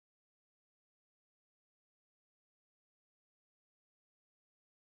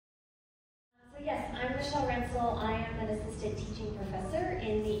I'm Rensel. I am an assistant teaching professor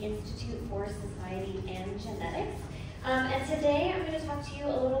in the Institute for Society and Genetics. And today I'm going to talk to you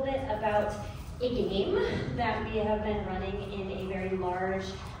a little bit about a game that we have been running in a very large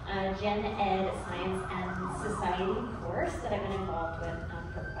Gen Ed Science and Society course that I've been involved with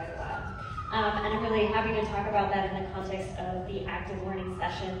for quite a while. And I'm really happy to talk about that in the context of the active learning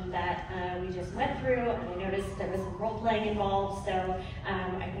session that we just went through. And I noticed there was some role-playing involved, so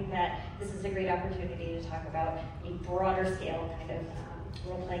I think that this is a great opportunity to talk about a broader scale kind of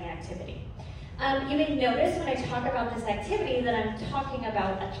role-playing activity. You may notice when I talk about this activity that I'm talking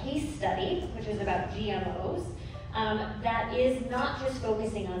about a case study, which is about GMOs, that is not just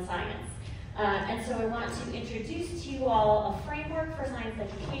focusing on science. And so I want to introduce to you all a framework for science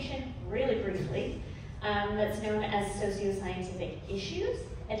education, really briefly, that's known as socio-scientific issues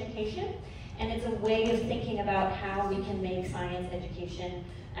education. And it's a way of thinking about how we can make science education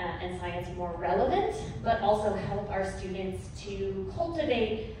and science more relevant, but also help our students to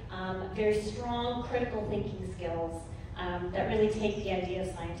cultivate very strong critical thinking skills that really take the idea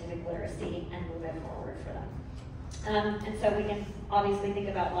of scientific literacy and move it forward for them. And so we can obviously think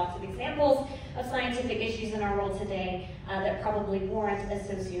about lots of examples of scientific issues in our world today that probably warrant a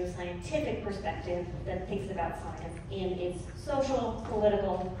socio-scientific perspective that thinks about science in its social,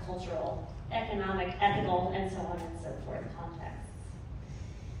 political, cultural, economic, ethical, and so on and so forth contexts.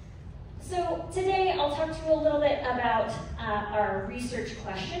 So today I'll talk to you a little bit about our research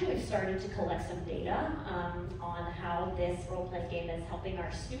question. We've started to collect some data on how this role-playing game is helping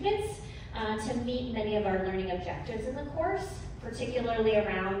our students to meet many of our learning objectives in the course, particularly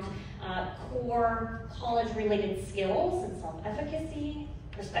around core college-related skills and self-efficacy,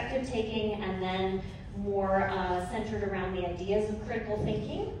 perspective taking, and then more centered around the ideas of critical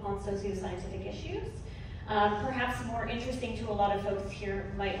thinking on socio-scientific issues. Perhaps more interesting to a lot of folks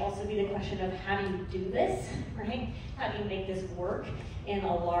here might also be the question of how do you do this, right? How do you make this work in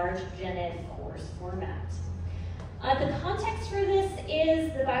a large gen ed course format? The context for this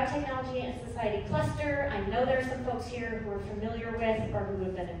is the Biotechnology and Society cluster. I know there are some folks here who are familiar with or who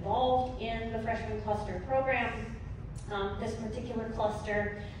have been involved in the freshman cluster program. This particular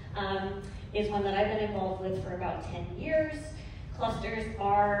cluster is one that I've been involved with for about 10 years. Clusters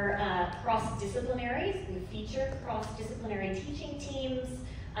are cross-disciplinaries. We feature cross-disciplinary teaching teams,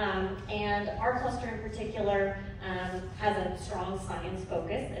 and our cluster in particular has a strong science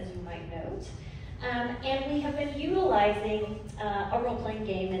focus, as you might note. And we have been utilizing a role-playing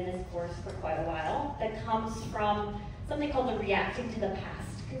game in this course for quite a while that comes from something called the Reacting to the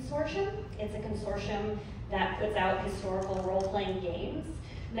Past Consortium. It's a consortium that puts out historical role-playing games.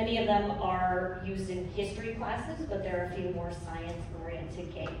 Many of them are used in history classes, but there are a few more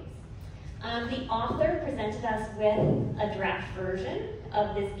science-oriented games. The author presented us with a draft version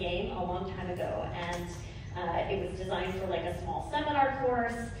of this game a long time ago, and it was designed for like a small seminar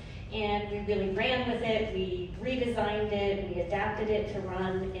course, and we really ran with it. We redesigned it, we adapted it to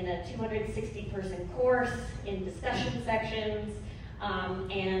run in a 260-person course in discussion sections,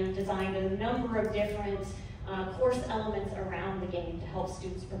 and designed a number of different course elements around the game to help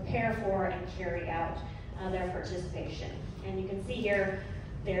students prepare for and carry out their participation. And you can see here,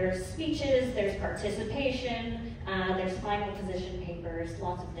 there's speeches, there's participation, there's final position papers,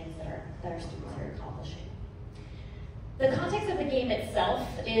 lots of things that our students are accomplishing. The context of the game itself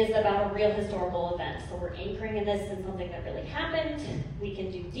is about a real historical event. So we're anchoring in this in something that really happened. We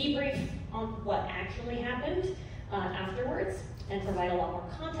can do debrief on what actually happened afterwards and provide a lot more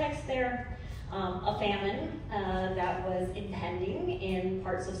context there. A famine that was impending in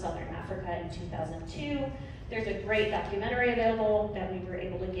parts of southern Africa in 2002. There's a great documentary available that we were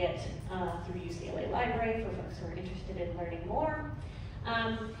able to get through UCLA Library for folks who are interested in learning more.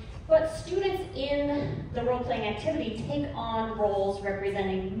 But students in the role-playing activity take on roles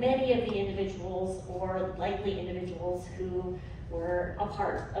representing many of the individuals or likely individuals who were a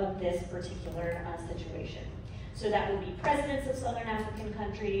part of this particular situation. So that would be presidents of southern African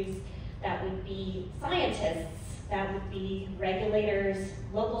countries, that would be scientists, that would be regulators,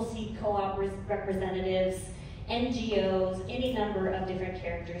 local seed co-op representatives, NGOs, any number of different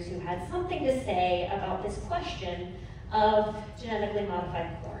characters who had something to say about this question of genetically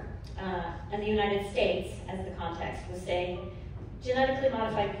modified corn. And the United States, as the context, was saying, genetically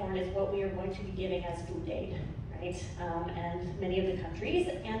modified corn is what we are going to be giving as food aid, right? And many of the countries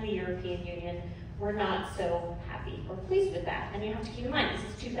and the European Union were not so happy or pleased with that. And you have to keep in mind,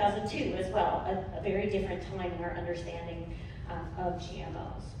 this is 2002 as well, a very different time in our understanding of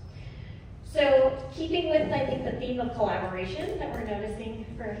GMOs. So keeping with, I think, the theme of collaboration that we're noticing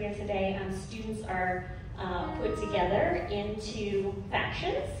for here today, students are put together into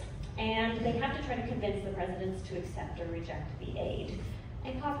factions and they have to try to convince the presidents to accept or reject the aid,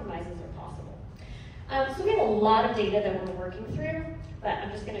 and compromises are possible. So we have a lot of data that we're working through, but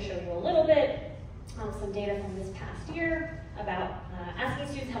I'm just going to show you a little bit, some data from this past year about asking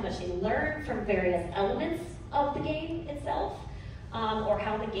students how much they learn from various elements of the game itself, or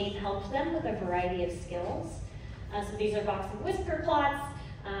how the game helped them with a variety of skills. So these are box and whisper plots.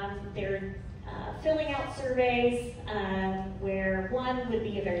 They're filling out surveys where 1 would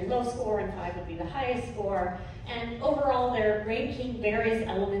be a very low score and 5 would be the highest score. And overall, they're ranking various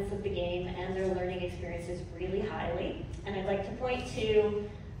elements of the game and their learning experiences really highly. And I'd like to point to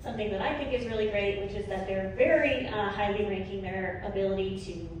something that I think is really great, which is that they're very highly ranking their ability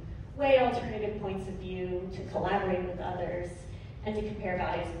to weigh alternative points of view, to collaborate with others, and to compare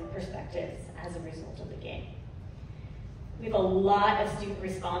values and perspectives as a result of the game. We have a lot of student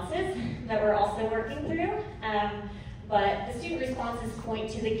responses that we're also working through, but the student responses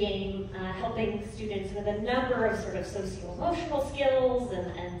point to the game helping students with a number of sort of socio-emotional skills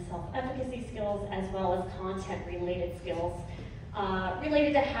and self-efficacy skills, as well as content-related skills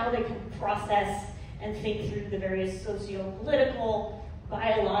related to how they can process and think through the various socio-political,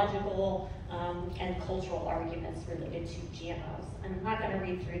 biological, and cultural arguments related to GMOs. I'm not going to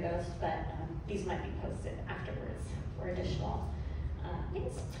read through those, but these might be posted afterwards for additional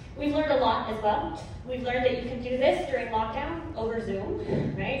things. We've learned a lot as well. We've learned that you can do this during lockdown over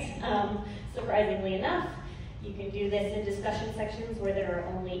Zoom, right? Surprisingly enough. You can do this in discussion sections where there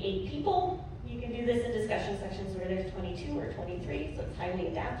are only 8 people. You can do this in discussion sections where there's 22 or 23, so it's highly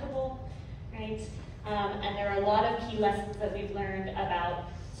adaptable, right? And there are a lot of key lessons that we've learned about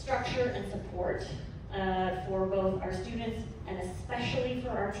structure and support for both our students and especially for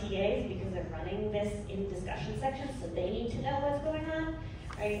our TAs, because they're running this in discussion sections, so they need to know what's going on,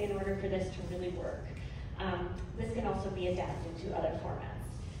 right, in order for this to really work. This can also be adapted to other formats.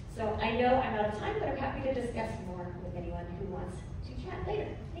 So I know I'm out of time, but I'm happy to discuss more with anyone who wants to chat later.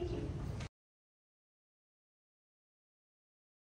 Thank you.